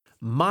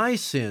My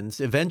sins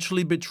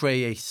eventually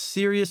betray a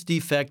serious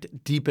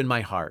defect deep in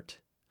my heart.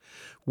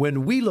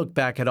 When we look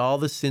back at all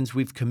the sins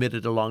we've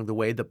committed along the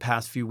way the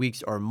past few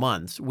weeks or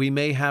months, we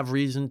may have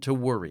reason to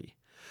worry.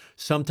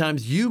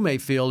 Sometimes you may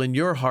feel in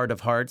your heart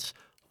of hearts,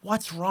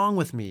 what's wrong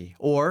with me?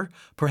 Or,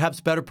 perhaps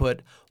better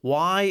put,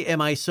 why am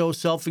I so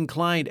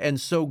self-inclined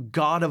and so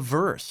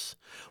God-averse?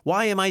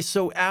 Why am I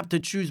so apt to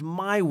choose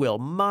my will,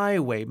 my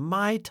way,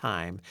 my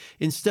time,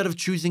 instead of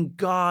choosing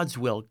God's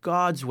will,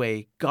 God's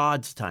way,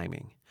 God's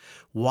timing?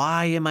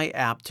 Why am I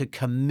apt to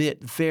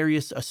commit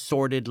various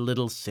assorted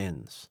little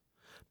sins?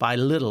 By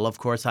little, of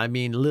course, I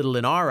mean little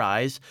in our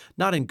eyes,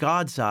 not in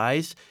God's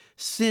eyes.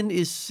 Sin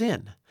is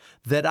sin.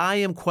 That I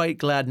am quite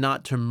glad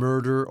not to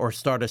murder or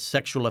start a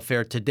sexual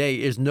affair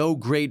today is no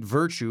great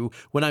virtue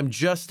when I'm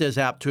just as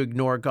apt to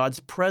ignore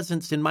God's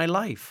presence in my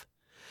life.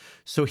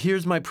 So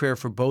here's my prayer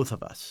for both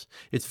of us.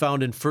 It's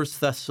found in 1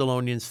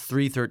 Thessalonians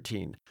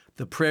 3:13.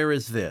 The prayer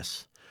is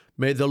this: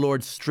 May the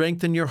Lord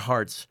strengthen your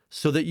hearts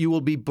so that you will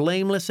be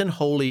blameless and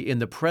holy in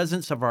the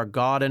presence of our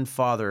God and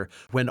Father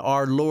when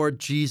our Lord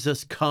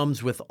Jesus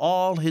comes with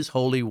all his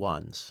holy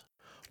ones.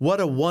 What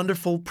a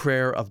wonderful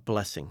prayer of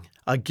blessing.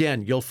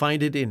 Again, you'll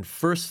find it in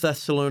 1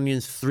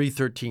 Thessalonians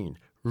 3:13.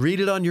 Read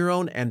it on your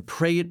own and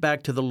pray it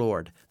back to the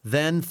Lord.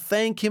 Then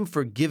thank him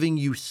for giving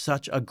you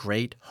such a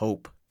great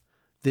hope.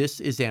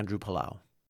 This is Andrew Palau.